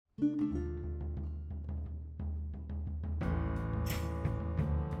Hello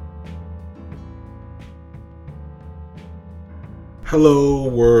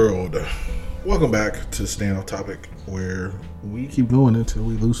world. Welcome back to Stand Off Topic, where we keep going until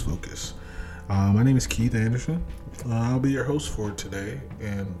we lose focus. My name is Keith Anderson. I'll be your host for today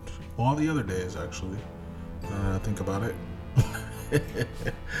and all the other days, actually. Think about it.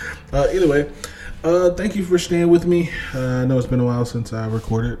 Either way, thank you for staying with me. I know it's been a while since I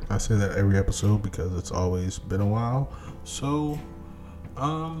recorded. I say that every episode because it's always been a while. So,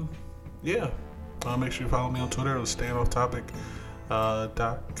 yeah. Make sure you follow me on Twitter on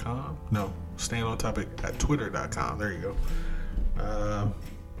standofftopic.com. No, standofftopic at twitter.com. There you go.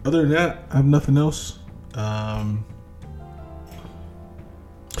 Other than that, I have nothing else.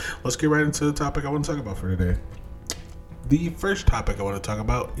 Let's get right into the topic I want to talk about for today. The first topic I want to talk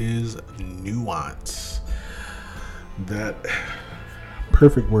about is nuance. That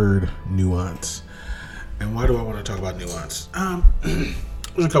perfect word, nuance. And why do I want to talk about nuance? There's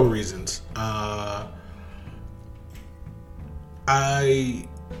a couple reasons. I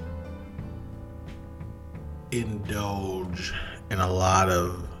indulge in a lot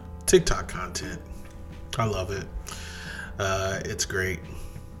of TikTok content. I love it. It's great.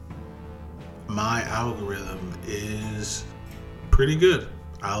 My algorithm is pretty good.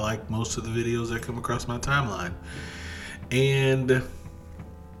 I like most of the videos that come across my timeline. And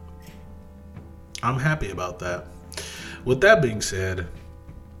I'm happy about that. With that being said,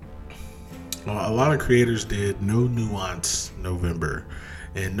 a lot of creators did No Nuance November.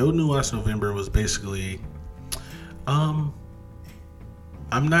 And No Nuance November was basically, I'm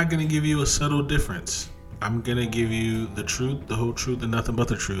not going to give you a subtle difference. I'm going to give you the truth, the whole truth, and nothing but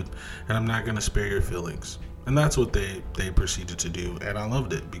the truth. And I'm not going to spare your feelings. And that's what they proceeded to do. And I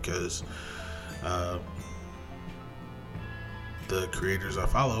loved it because the creators I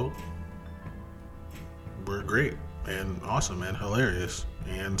followed were great and awesome and hilarious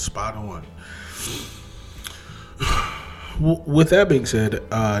and spot on. With that being said,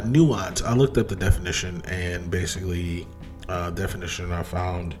 nuance, I looked up the definition, and basically definition I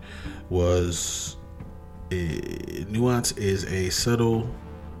found was nuance is a subtle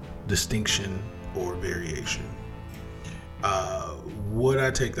distinction or variation. What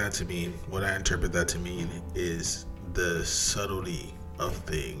I take that to mean, what I interpret that to mean, is the subtlety of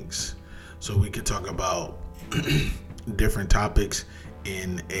things. So we could talk about different topics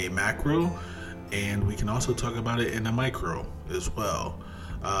in a macro, and we can also talk about it in a micro as well.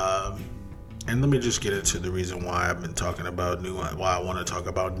 And let me just get into the reason why I've been talking about nuance, why I want to talk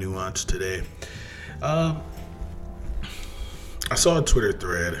about nuance today. I saw a Twitter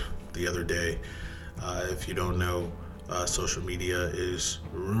thread the other day. If you don't know, social media is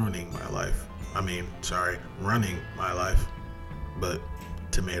running my life. But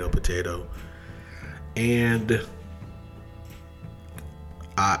tomato, potato. And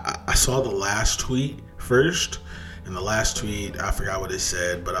I saw the last tweet first. And the last tweet, I forgot what it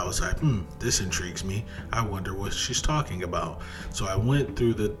said, but I was like, this intrigues me. I wonder what she's talking about. So I went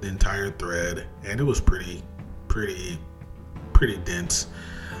through the entire thread, and it was pretty dense.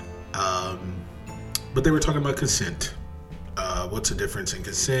 But they were talking about consent. What's the difference in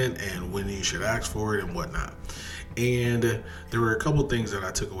consent and when you should ask for it and whatnot. And there were a couple things that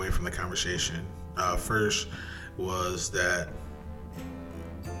I took away from the conversation. First was that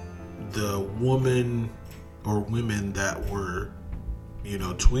the woman or women that were,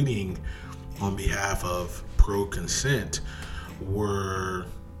 tweeting on behalf of pro-consent were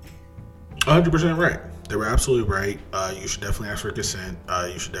 100% right. They were absolutely right. You should definitely ask for consent.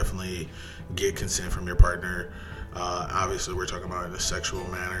 You should definitely get consent from your partner. Obviously, we're talking about it in a sexual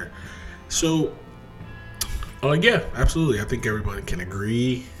manner. So, yeah, absolutely. I think everybody can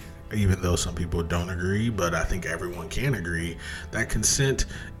agree, even though some people don't agree, but I think everyone can agree that consent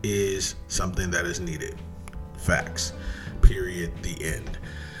is something that is needed. Facts. Period. The end.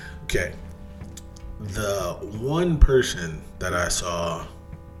 Okay. The one person that I saw,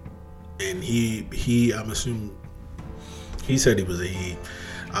 and he I'm assuming he said he was a he,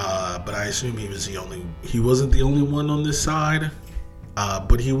 but I assume he wasn't the only one on this side,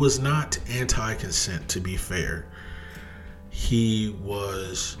 but he was not anti-consent, to be fair. He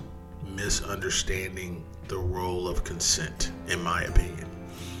was misunderstanding the role of consent, in my opinion,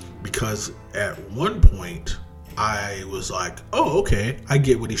 because at one point I was like, oh, okay, I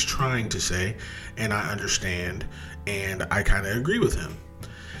get what he's trying to say, and I understand, and I kind of agree with him.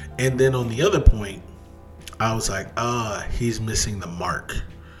 And then on the other point, I was like, he's missing the mark.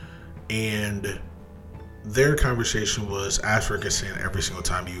 And their conversation was ask for consent every single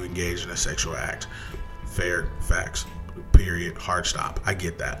time you engage in a sexual act. Fair, facts, period, hard stop. I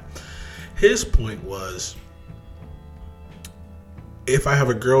get that. His point was, if I have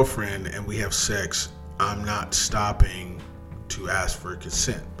a girlfriend and we have sex, I'm not stopping to ask for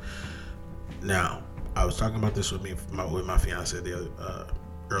consent. Now, I was talking about this with my fiance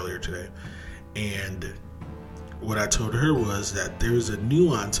earlier today, and what I told her was that there's a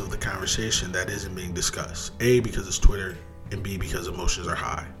nuance of the conversation that isn't being discussed. A, because it's Twitter, and B, because emotions are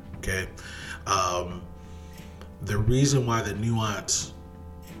high. Okay, the reason why the nuance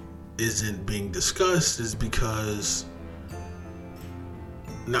isn't being discussed is because,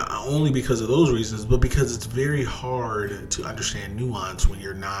 not only because of those reasons, but because it's very hard to understand nuance when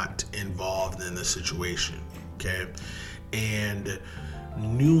you're not involved in the situation. Okay, and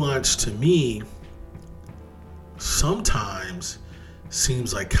nuance to me sometimes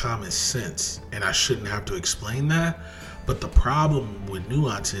seems like common sense, and I shouldn't have to explain that. But the problem with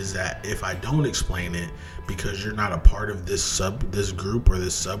nuance is that if I don't explain it, because you're not a part of this group or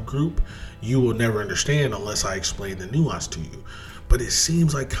this subgroup, you will never understand unless I explain the nuance to you. But it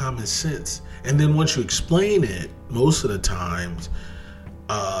seems like common sense. And then once you explain it, most of the times,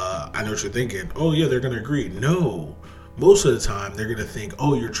 I know what you're thinking. Oh yeah, they're going to agree. No, most of the time they're going to think,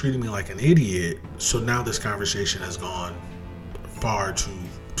 oh, you're treating me like an idiot. So now this conversation has gone far too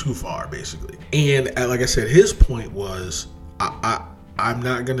far, basically. And like I said, his point was, I'm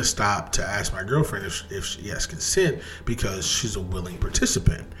not going to stop to ask my girlfriend if she has consent because she's a willing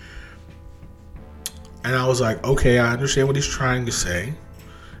participant. And I was like, okay, I understand what he's trying to say.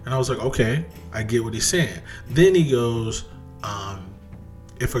 And I was like, okay, I get what he's saying. Then he goes,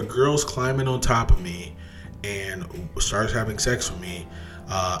 if a girl's climbing on top of me and starts having sex with me,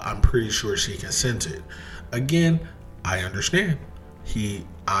 I'm pretty sure she consented. Again, I understand.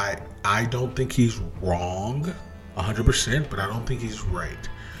 I don't think he's wrong 100%, but I don't think he's right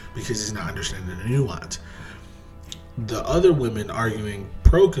because he's not understanding the nuance. The other women arguing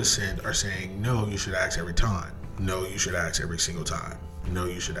pro consent are saying, no, you should ask every time. No, you should ask every single time. No,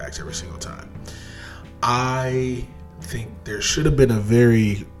 you should ask every single time. I think there should have been a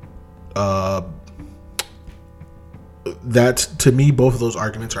very, to me, both of those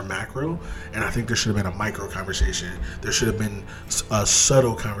arguments are macro, and I think there should have been a micro conversation. There should have been a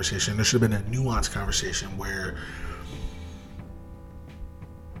subtle conversation. There should have been a nuanced conversation where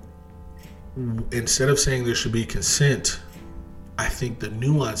instead of saying there should be consent, I think the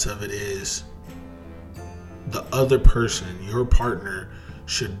nuance of it is the other person, your partner,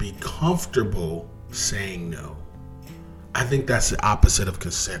 should be comfortable saying no. I think that's the opposite of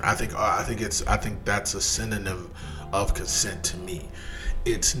consent. I think that's a synonym of consent to me.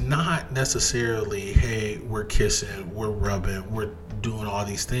 It's not necessarily, hey, we're kissing, we're rubbing, we're doing all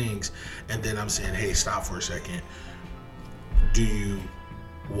these things, and then I'm saying, hey, stop for a second. Do you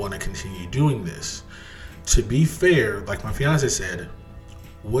want to continue doing this? To be fair, like my fiance said,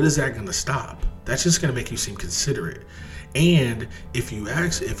 what is that going to stop? That's just going to make you seem considerate. And if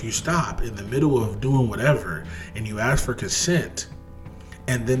you stop in the middle of doing whatever and you ask for consent,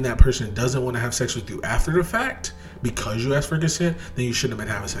 and then that person doesn't want to have sex with you after the fact because you asked for consent, then you shouldn't have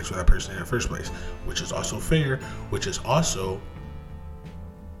been having sex with that person in the first place, which is also fair, which is also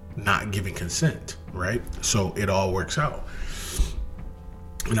not giving consent, right? So it all works out.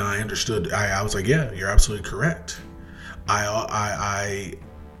 And I understood. I was like, yeah, you're absolutely correct. I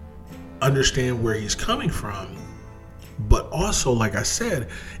understand where he's coming from, but also, like I said,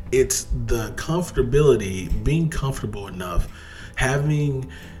 it's the comfortability, being comfortable enough,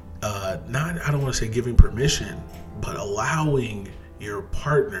 having I don't want to say giving permission, but allowing your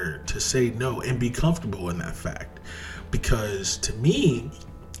partner to say no and be comfortable in that fact. Because to me,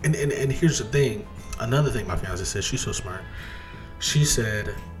 and here's the thing, another thing my fiance said, she's so smart. She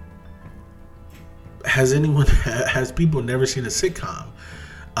said, has people never seen a sitcom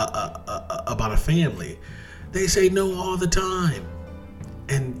about a family? They say no all the time.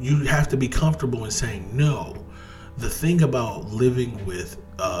 And you have to be comfortable in saying no. The thing about living with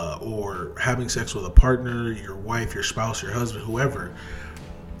or having sex with a partner, your wife, your spouse, your husband, whoever,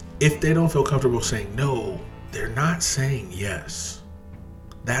 if they don't feel comfortable saying no, they're not saying yes.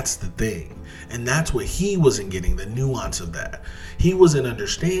 That's the thing. And that's what he wasn't getting, the nuance of that. He wasn't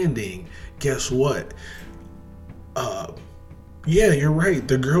understanding, guess what? Yeah, you're right.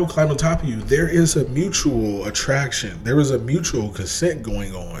 The girl climbed on top of you. There is a mutual attraction. There is a mutual consent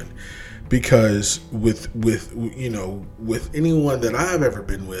going on. Because with anyone that I've ever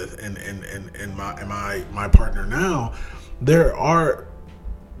been with and my partner now, there are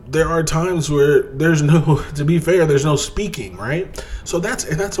times where there's no, to be fair, there's no speaking, right? So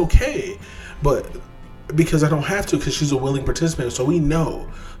that's okay, but because I don't have to, because she's a willing participant, so we know.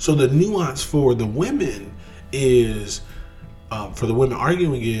 So the nuance for the women is for the women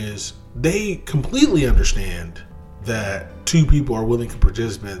arguing is they completely understand that two people are willing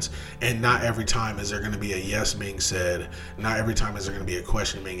participants, and not every time is there going to be a yes being said, not every time is there going to be a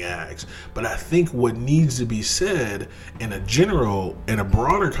question being asked. But I think what needs to be said in a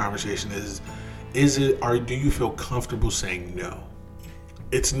broader conversation is do you feel comfortable saying no?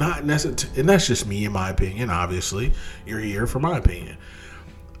 It's not necessary, and that's just me in my opinion. Obviously, you're here for my opinion.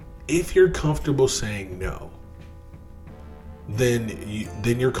 If you're comfortable saying no, then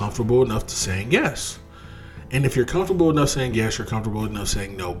you're comfortable enough to saying yes. And if you're comfortable enough saying yes, you're comfortable enough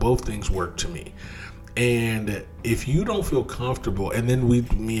saying no. Both things work to me. And if you don't feel comfortable, and then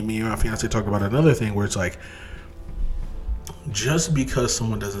me and my fiance talked about another thing where it's like, just because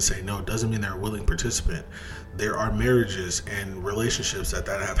someone doesn't say no doesn't mean they're a willing participant. There are marriages and relationships that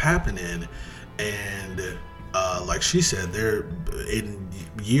have happened in, and like she said, there in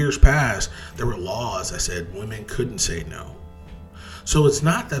years past there were laws that said women couldn't say no. So it's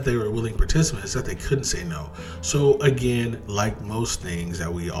not that they were willing participants, it's that they couldn't say no. So again, like most things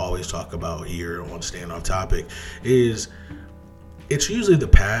that we always talk about here on Stand Off Topic, is it's usually the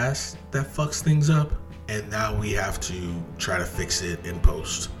past that fucks things up, and now we have to try to fix it in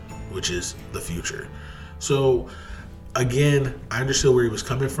post, which is the future. So again, I understood where he was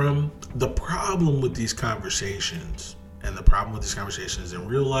coming from. The problem with these conversations, and the problem with these conversations in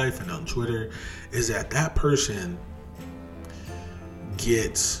real life and on Twitter, is that person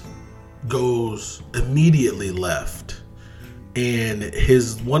goes immediately left, and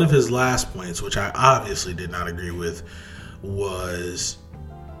one of his last points, which I obviously did not agree with, was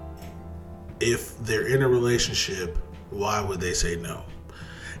if they're in a relationship, why would they say no?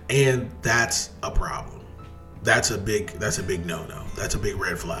 And that's a problem. That's a big no-no. That's a big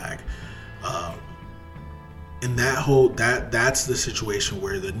red flag. And that's the situation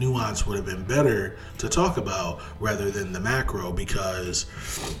where the nuance would have been better to talk about rather than the macro, because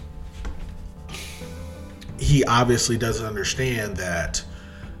he obviously doesn't understand that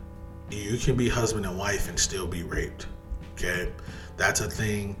you can be husband and wife and still be raped. Okay? That's a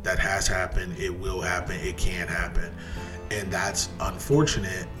thing that has happened. It will happen. It can happen. And that's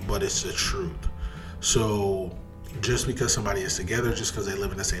unfortunate, but it's the truth. So just because somebody is together, just because they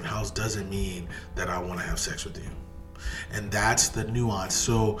live in the same house, doesn't mean that I want to have sex with you. And that's the nuance.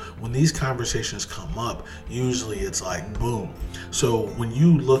 So when these conversations come up, usually it's like, boom. So when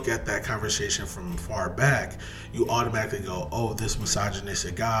you look at that conversation from far back, you automatically go, oh, this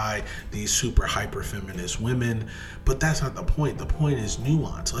misogynistic guy, these super hyper feminist women. But that's not the point. The point is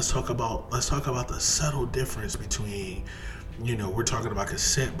nuance. Let's talk about the subtle difference between, we're talking about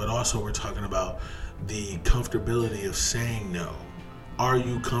consent, but also we're talking about the comfortability of saying no. Are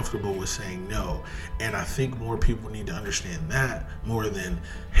you comfortable with saying no? And I think more people need to understand that more than,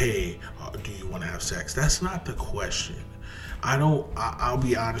 hey, do you want to have sex? That's not the question. I'll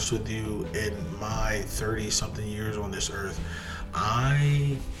be honest with you, in my 30 something years on this earth,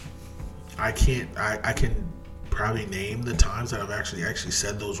 I can probably name the times that I've actually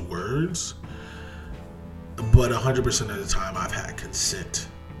said those words, but 100% of the time I've had consent.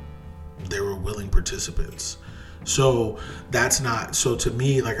 They were willing participants. So that's not, so to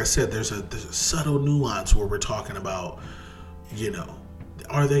me, like I said, there's a subtle nuance where we're talking about,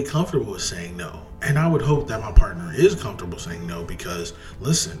 are they comfortable with saying no? And I would hope that my partner is comfortable saying no, because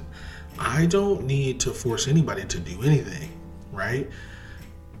listen, I don't need to force anybody to do anything, right?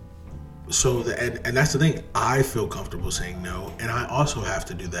 So and that's the thing, I feel comfortable saying no, and I also have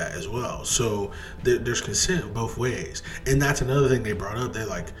to do that as well. So there's consent both ways. And that's another thing they brought up. They're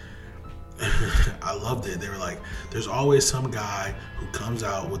like, I loved it. They were like, there's always some guy who comes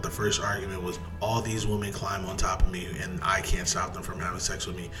out with the first argument was, all these women climb on top of me and I can't stop them from having sex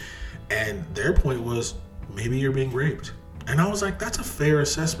with me. And their point was, maybe you're being raped. And I was like, that's a fair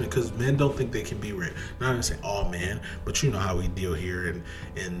assessment, because men don't think they can be raped. Not gonna say all men, but you know how we deal here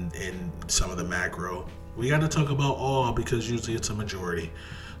in some of the macro. We got to talk about all, because usually it's a majority.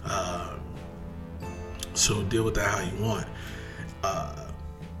 So deal with that how you want.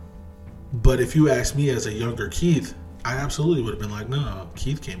 But if you ask me as a younger Keith, I absolutely would have been like, no,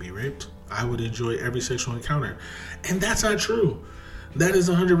 Keith can't be raped. I would enjoy every sexual encounter. And that's not true. That is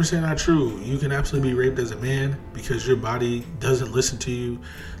 100% not true. You can absolutely be raped as a man because your body doesn't listen to you.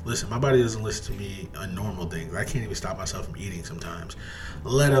 Listen, my body doesn't listen to me on normal things. I can't even stop myself from eating sometimes,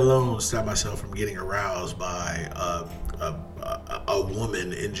 let alone stop myself from getting aroused by a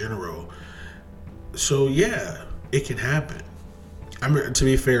woman in general. So yeah, it can happen. To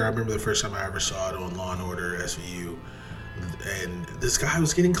be fair, I remember the first time I ever saw it on Law & Order SVU, and this guy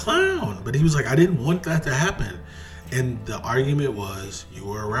was getting clowned, but he was like, I didn't want that to happen. And the argument was, you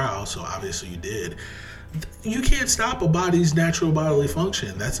were aroused, so obviously you did. You can't stop a body's natural bodily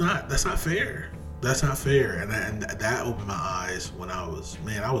function. That's not fair. That's not fair. And that opened my eyes when I was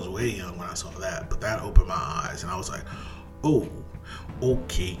way young when I saw that. But that opened my eyes, and I was like, oh,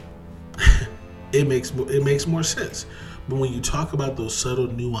 okay. It makes more sense. But when you talk about those subtle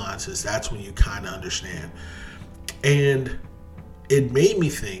nuances, that's when you kind of understand. And it made me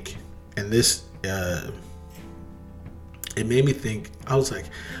think, and this it made me think, I was like,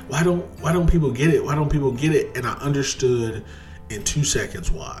 why don't people get it? Why don't people get it? And I understood in 2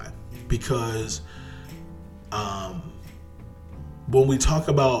 seconds why. Because when we talk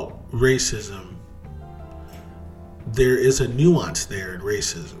about racism, there is a nuance there in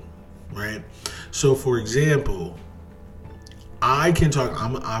racism, right? So for example, I'm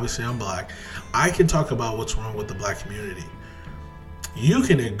black. I can talk about what's wrong with the black community. You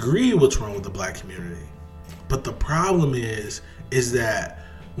can agree what's wrong with the black community. But the problem is that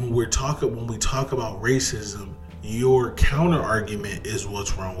when we talk about racism, your counter argument is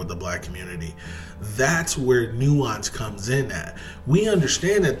what's wrong with the black community. That's where nuance comes in at. We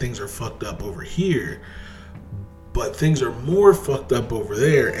understand that things are fucked up over here, but things are more fucked up over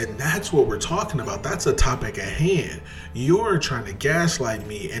there, and that's what we're talking about. That's a topic at hand. You're trying to gaslight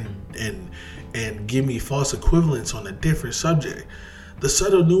me and give me false equivalence on a different subject. The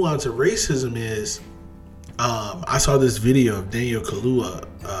subtle nuance of racism is, I saw this video of Daniel Kaluuya.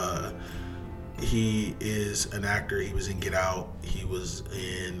 He is an actor. He was in Get Out. He was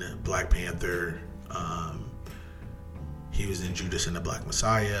in Black Panther. He was in Judas and the Black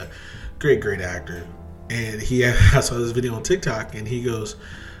Messiah. Great actor. And I saw this video on TikTok, and he's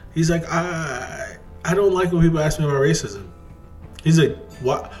like, I don't like when people ask me about racism. He's like,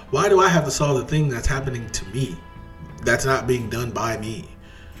 why do I have to solve the thing that's happening to me, that's not being done by me?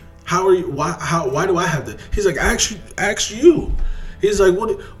 Why do I have to? He's like, ask you. He's like,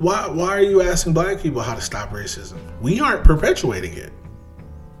 why are you asking black people how to stop racism? We aren't perpetuating it.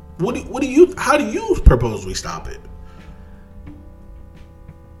 How do you propose we stop it?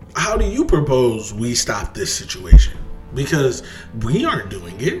 How do you propose we stop this situation? Because we aren't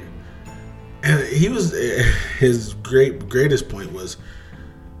doing it. And his greatest point was,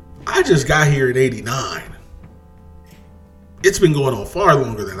 I just got here in 89. It's been going on far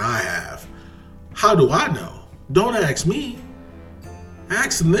longer than I have. How do I know? Don't ask me.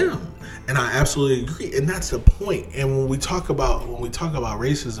 Ask them. And I absolutely agree. And that's the point. And when we talk about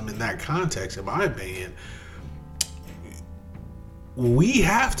racism in that context, in my opinion, we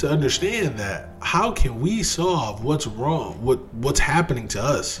have to understand that how can we solve what's wrong, what's happening to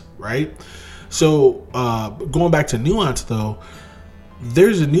us, right? So going back to nuance though,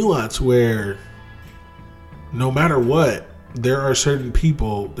 there's a nuance where no matter what, there are certain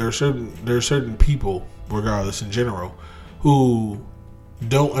people, regardless in general, who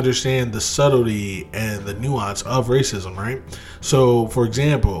don't understand the subtlety and the nuance of racism, right? So for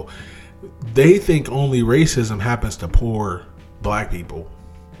example, they think only racism happens to poor black people,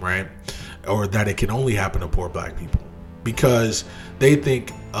 right? Or that it can only happen to poor black people, because they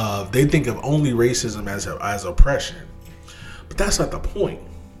think of only racism as oppression. But that's not the point.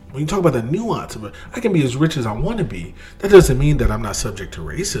 When you talk about the nuance of it, I can be as rich as I want to be. That doesn't mean that I'm not subject to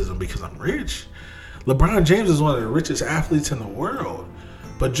racism because I'm rich. LeBron James is one of the richest athletes in the world.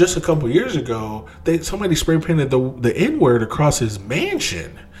 But just a couple years ago, somebody spray painted the N-word across his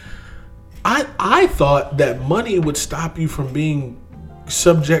mansion. I thought that money would stop you from being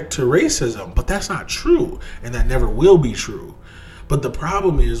subject to racism, but that's not true, and that never will be true. But the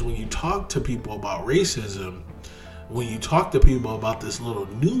problem is when you talk to people about racism, when you talk to people about this little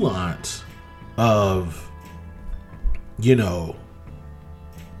nuance of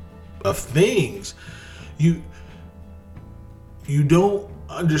things, you don't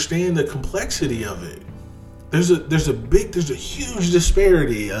understand the complexity of it. There's a huge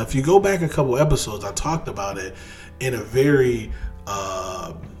disparity. If you go back a couple episodes, I talked about it in a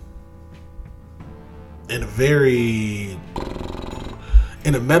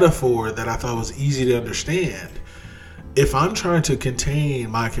metaphor that I thought was easy to understand. If I'm trying to contain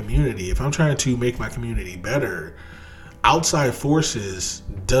my community, if I'm trying to make my community better, outside forces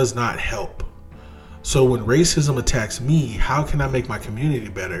does not help. So when racism attacks me, how can I make my community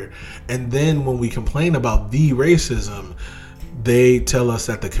better? And then when we complain about the racism, they tell us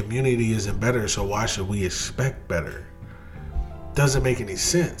that the community isn't better, so why should we expect better? Doesn't make any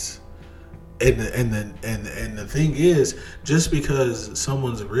sense. And the thing is, just because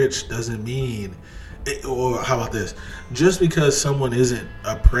someone's rich doesn't mean, or how about this? Just because someone isn't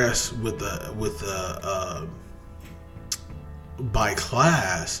oppressed by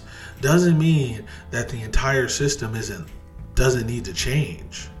class doesn't mean that the entire system doesn't need to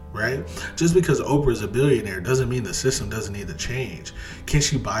change. right? Just because Oprah's a billionaire doesn't mean the system doesn't need to change. Can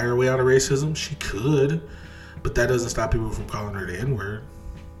she buy her way out of racism? She could, but that doesn't stop people from calling her the N-word.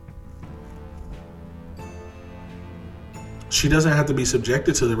 She doesn't have to be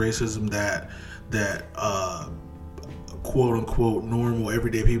subjected to the racism that quote unquote normal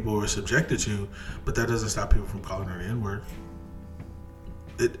everyday people are subjected to, but that doesn't stop people from calling her the N-word.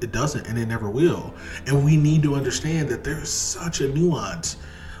 It doesn't, and it never will. And we need to understand that there's such a nuance.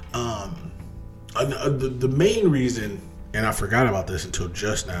 The main reason, and I forgot about this until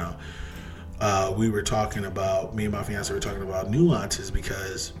just now, me and my fiance were talking about nuances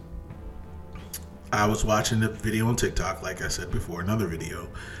because I was watching a video on TikTok, like I said before, another video,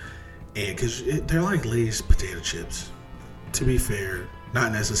 and because they're like Lay's potato chips. To be fair,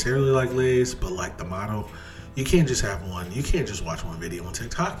 not necessarily like Lay's, but like the motto. You can't just have one. You can't just watch one video on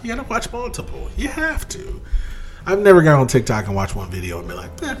TikTok. You gotta watch multiple. You have to. I've never got on TikTok and watched one video and been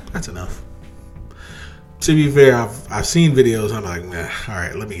like, that's enough. To be fair, I've seen videos and I'm like, nah, all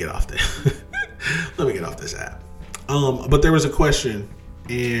right, let me get off this. Let me get off this app. But there was a question,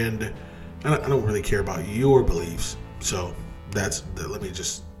 and I don't really care about your beliefs. So let me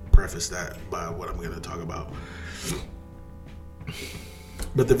just preface that by what I'm going to talk about.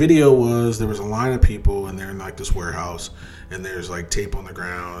 But the video was, there was a line of people and they're in like this warehouse and there's like tape on the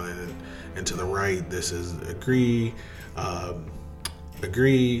ground and to the right, this is agree,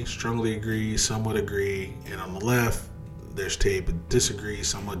 strongly agree, somewhat agree. And on the left, there's tape, disagree,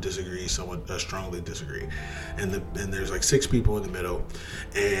 somewhat strongly disagree. And there's like 6 people in the middle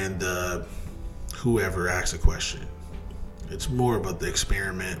and whoever asks a question. It's more about the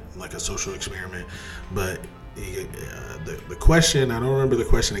experiment, like a social experiment, but the question, I don't remember the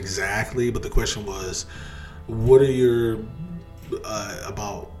question exactly, but the question was, what are your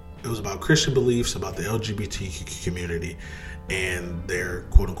it was about Christian beliefs, about the LGBTQ community and their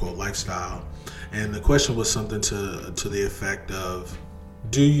quote unquote lifestyle. And the question was something to the effect of,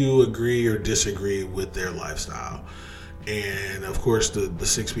 do you agree or disagree with their lifestyle? And of course the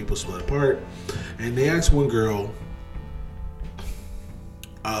 6 people split apart, and they asked one girl,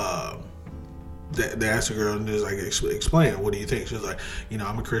 they asked a girl and just like, explain, what do you think? She was like,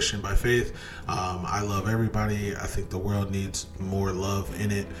 I'm a Christian by faith. I love everybody. I think the world needs more love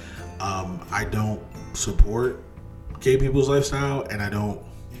in it. I don't support gay people's lifestyle and I don't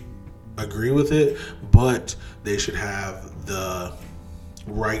agree with it, but they should have the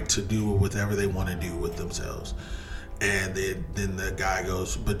right to do whatever they want to do with themselves. And then the guy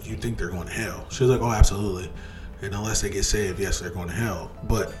goes, but you think they're going to hell? She was like, oh, absolutely. And unless they get saved, yes, they're going to hell.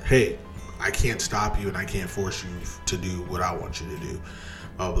 But hey, I can't stop you and I can't force you to do what I want you to do,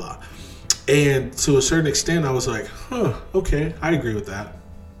 blah, blah. And to a certain extent, I was like, okay, I agree with that.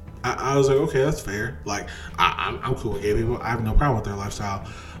 I was like, okay, that's fair. Like, I'm cool with gay people. I have no problem with their lifestyle.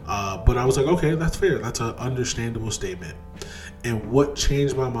 But I was like, okay, that's fair. That's an understandable statement. And what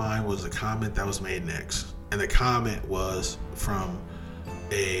changed my mind was the comment that was made next. And the comment was from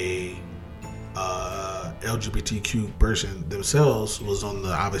a LGBTQ person themselves, was on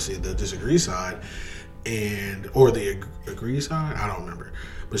obviously the disagree side, or the agree side, I don't remember,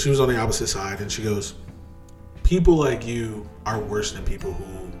 but she was on the opposite side, and she goes, people like you are worse than people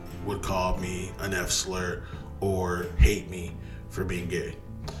who would call me an F slur or hate me for being gay.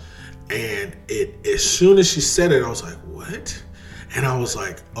 And as soon as she said it, I was like, what? And I was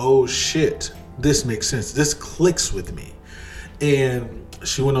like, oh shit, this makes sense, this clicks with me. And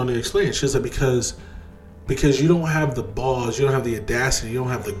she went on to explain. She was like, because you don't have the balls, you don't have the audacity, you don't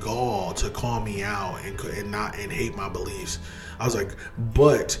have the gall to call me out and hate my beliefs. I was like,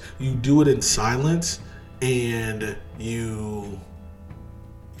 but you do it in silence, and you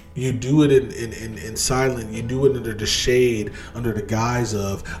do it in silence. You do it under the shade, under the guise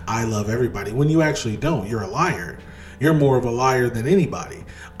of I love everybody, when you actually don't. You're a liar. You're more of a liar than anybody.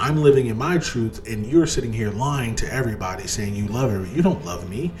 I'm living in my truth, and you're sitting here lying to everybody, saying you love everybody. You don't love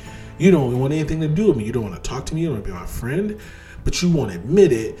me. You don't want anything to do with me. You don't want to talk to me. You don't want to be my friend. But you won't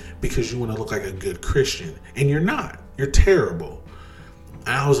admit it because you want to look like a good Christian. And you're not. You're terrible. And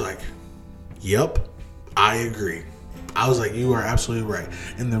I was like, yep, I agree. I was like, you are absolutely right.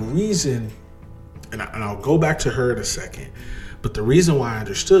 And the reason, and I'll go back to her in a second, but the reason why I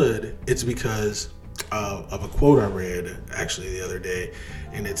understood, it's because of a quote I read actually the other day,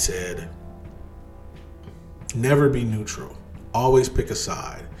 and it said, never be neutral. Always pick a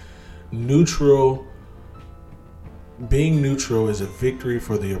side. Being neutral is a victory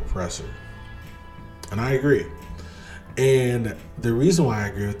for the oppressor. And I agree. And the reason why I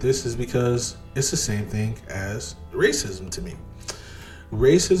agree with this is because it's the same thing as racism to me.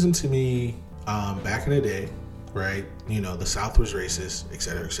 Racism to me, back in the day, right? You know, the South was racist, et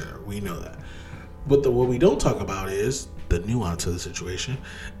cetera, et cetera. We know that. But what we don't talk about is the nuance of the situation,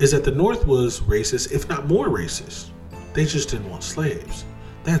 is that the North was racist, if not more racist. They just didn't want slaves.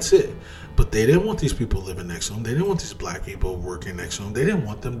 That's it. But they didn't want these people living next to them. They didn't want these black people working next to them. They didn't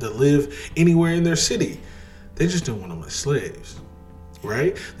want them to live anywhere in their city. They just didn't want them as slaves,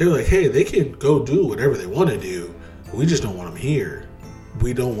 right? They were like, hey, they can go do whatever they want to do. We just don't want them here.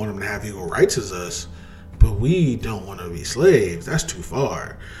 We don't want them to have equal rights as us, but we don't want to be slaves. That's too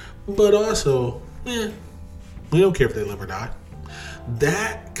far. But also, we don't care if they live or die.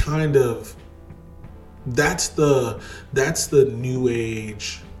 That kind of, that's the new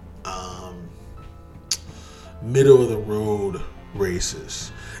age, middle of the road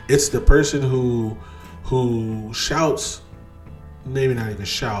racist. It's the person who shouts, maybe not even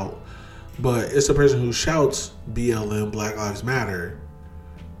shout, but it's the person who shouts BLM, Black Lives Matter,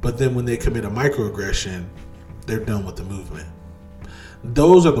 but then when they commit a microaggression, they're done with the movement.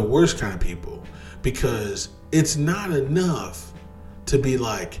 Those are the worst kind of people, because it's not enough to be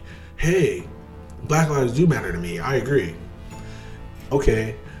like, hey, Black lives do matter to me. I agree.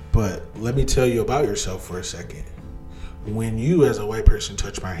 Okay, but let me tell you about yourself for a second. When you as a white person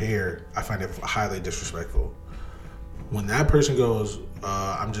touch my hair, I find it highly disrespectful. When that person goes,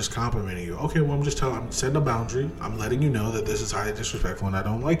 I'm just complimenting you. Okay, well, I'm setting a boundary. I'm letting you know that this is highly disrespectful and I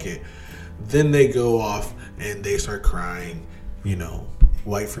don't like it. Then they go off and they start crying, you know,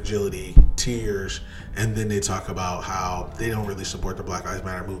 white fragility, tears, and then they talk about how they don't really support the Black Lives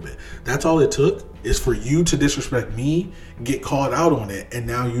Matter movement. That's all it took, is for you to disrespect me, get called out on it, and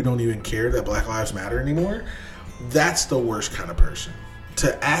now you don't even care that Black Lives Matter anymore. That's the worst kind of person.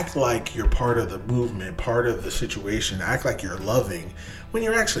 To act like you're part of the movement, part of the situation, act like you're loving when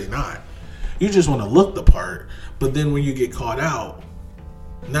you're actually not. You just want to look the part, but then when you get caught out,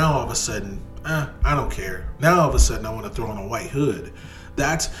 now all of a sudden, I don't care. Now all of a sudden I want to throw on a white hood.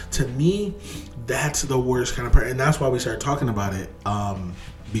 That's, to me, that's the worst kind of person, and that's why we started talking about it.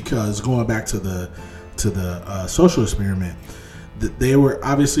 Because going back to the social experiment, they were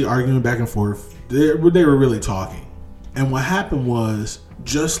obviously arguing back and forth. They were really talking, and what happened was,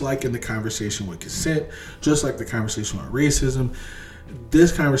 just like in the conversation with consent, just like the conversation with racism,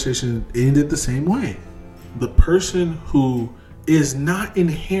 this conversation ended the same way. The person who is not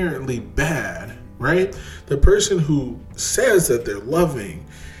inherently bad, right? The person who says that they're loving,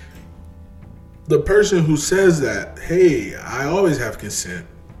 the person who says that, hey, I always have consent,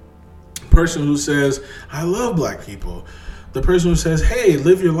 the person who says, I love black people, the person who says, hey,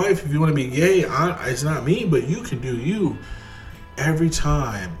 live your life if you want to be gay, it's not me, but you can do you. Every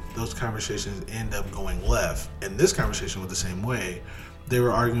time those conversations end up going left, and this conversation was the same way. They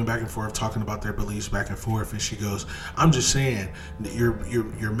were arguing back and forth, talking about their beliefs back and forth, and she goes, I'm just saying,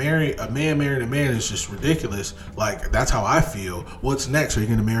 you're married, a man marrying a man is just ridiculous. Like, that's how I feel. What's next? Are you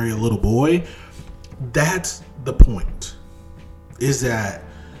going to marry a little boy? That's the point, is that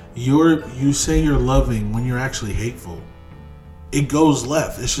you say you're loving when you're actually hateful. It goes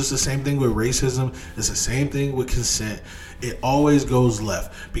left. It's just the same thing with racism. It's the same thing with consent. It always goes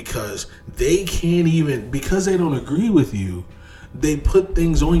left, because they can't even, because they don't agree with you, they put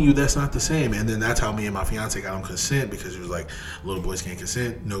things on you that's not the same. And then that's how me and my fiance got on consent, because it was like, little boys can't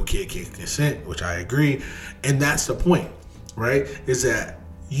consent, no kid can consent, which I agree. And that's the point, right? Is that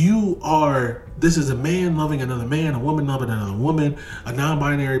this is a man loving another man, a woman loving another woman, a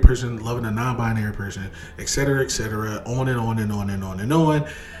non-binary person loving a non-binary person, et cetera, on and on and on and on and on.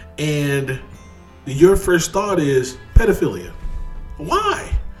 And your first thought is pedophilia.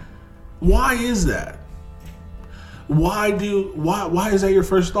 Why? Why is that? Why is that your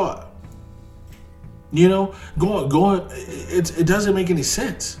first thought? You know, it doesn't make any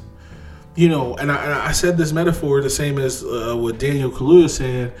sense. You know, and I said this metaphor the same as what Daniel Kaluuya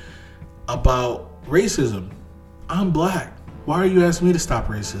said about racism. I'm black. Why are you asking me to stop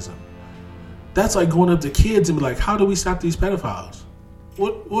racism? That's like going up to kids and be like, how do we stop these pedophiles?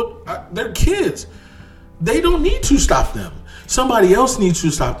 They're kids. They don't need to stop them. Somebody else needs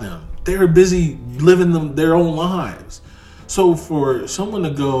to stop them. They're busy living their own lives. So for someone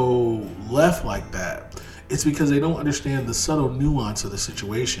to go left like that, it's because they don't understand the subtle nuance of the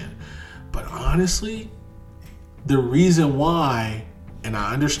situation. But honestly, the reason why, and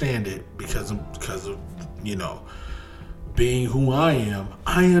I understand it because of you know, being who I am,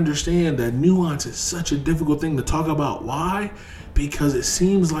 I understand that nuance is such a difficult thing to talk about. Why? Because it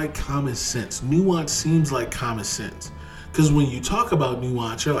seems like common sense. Nuance seems like common sense. Because when you talk about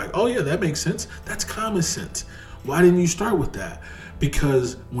nuance, you're like, oh yeah, that makes sense. That's common sense. Why didn't you start with that?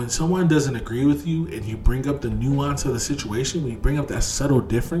 Because when someone doesn't agree with you and you bring up the nuance of the situation, when you bring up that subtle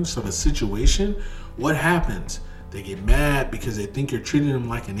difference of a situation, what happens? They get mad because they think you're treating them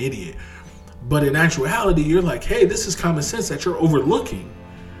like an idiot. But in actuality, you're like, hey, this is common sense that you're overlooking.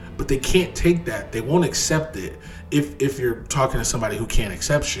 But they can't take that. They won't accept it. If you're talking to somebody who can't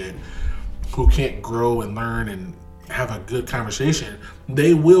accept shit, who can't grow and learn and have a good conversation,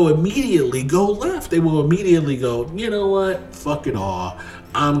 they will immediately go left. They will immediately go, you know what? Fuck it all.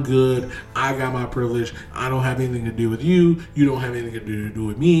 I'm good. I got my privilege. I don't have anything to do with you. You don't have anything to do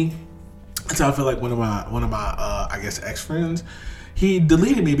with me. That's how I feel like one of my I guess ex-friends, he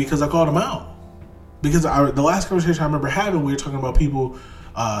deleted me because I called him out. Because the last conversation I remember having, we were talking about people,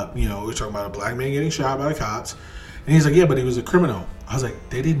 we were talking about a black man getting shot by the cops. And he's like, yeah, but he was a criminal. I was like,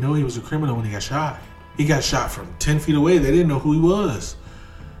 they didn't know he was a criminal when he got shot. He got shot from 10 feet away. They didn't know who he was.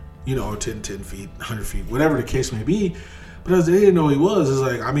 Or 10 feet, 100 feet, whatever the case may be. But they didn't know who he was. It's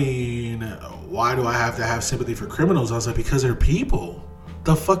like, I mean, why do I have to have sympathy for criminals? I was like, because they're people.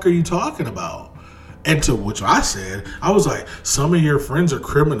 The fuck are you talking about? And to which I said, I was like, some of your friends are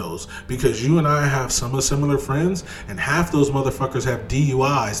criminals because you and I have some of similar friends, and half those motherfuckers have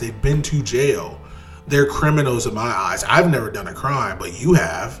DUIs. They've been to jail. They're criminals in my eyes. I've never done a crime, but you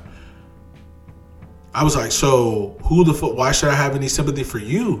have. I was like, so who the fuck? Why should I have any sympathy for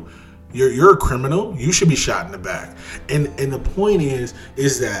you? You're a criminal. You should be shot in the back. And the point is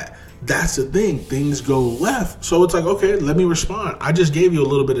that that's the thing. Things go left. So it's like, okay, let me respond. I just gave you a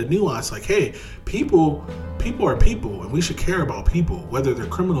little bit of nuance. Like, hey, people are people, and we should care about people, whether they're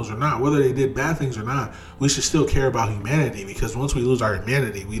criminals or not, whether they did bad things or not. We should still care about humanity, because once we lose our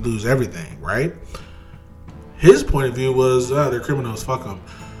humanity, we lose everything, right? His point of view was, they're criminals, fuck them.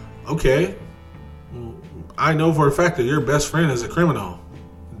 Okay, I know for a fact that your best friend is a criminal.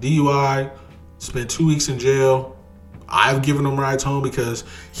 DUI, spent 2 weeks in jail. I've given him rides home because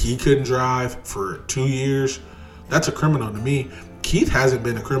he couldn't drive for 2 years. That's a criminal to me. Keith hasn't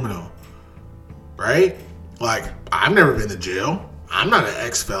been a criminal, right? Like, I've never been to jail. I'm not an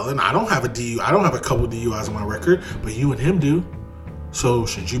ex-felon. I don't have a DUI. I don't have a couple DUIs on my record, but you and him do. So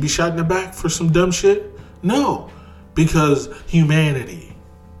should you be shot in the back for some dumb shit? No, because humanity.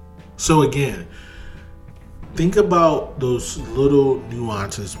 So again, think about those little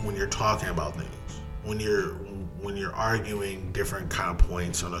nuances when you're talking about things, when you're arguing different kind of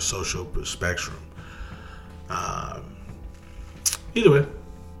points on a social spectrum. Either way,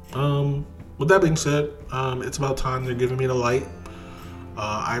 with that being said, it's about time they're giving me the light.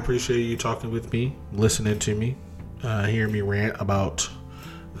 I appreciate you talking with me, listening to me, hearing me rant about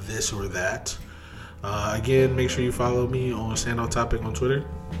this or that. Again, make sure you follow me on Stand On Topic on Twitter.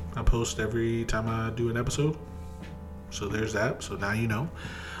 I post every time I do an episode. So there's that. So now you know.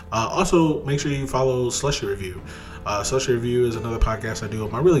 Also, make sure you follow Slushy Review. Slushy Review is another podcast I do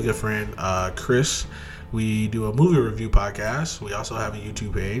with my really good friend, Chris. We do a movie review podcast. We also have a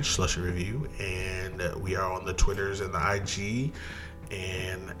YouTube page, Slushy Review. And we are on the Twitters and the IG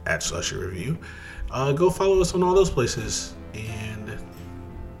and at Slushy Review. Go follow us on all those places. And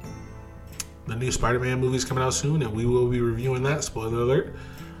the new Spider-Man movie is coming out soon, and we will be reviewing that. Spoiler alert.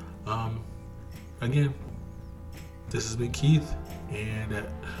 Again, this has been Keith, and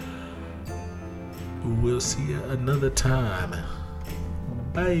we'll see you another time.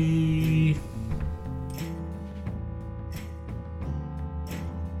 Bye.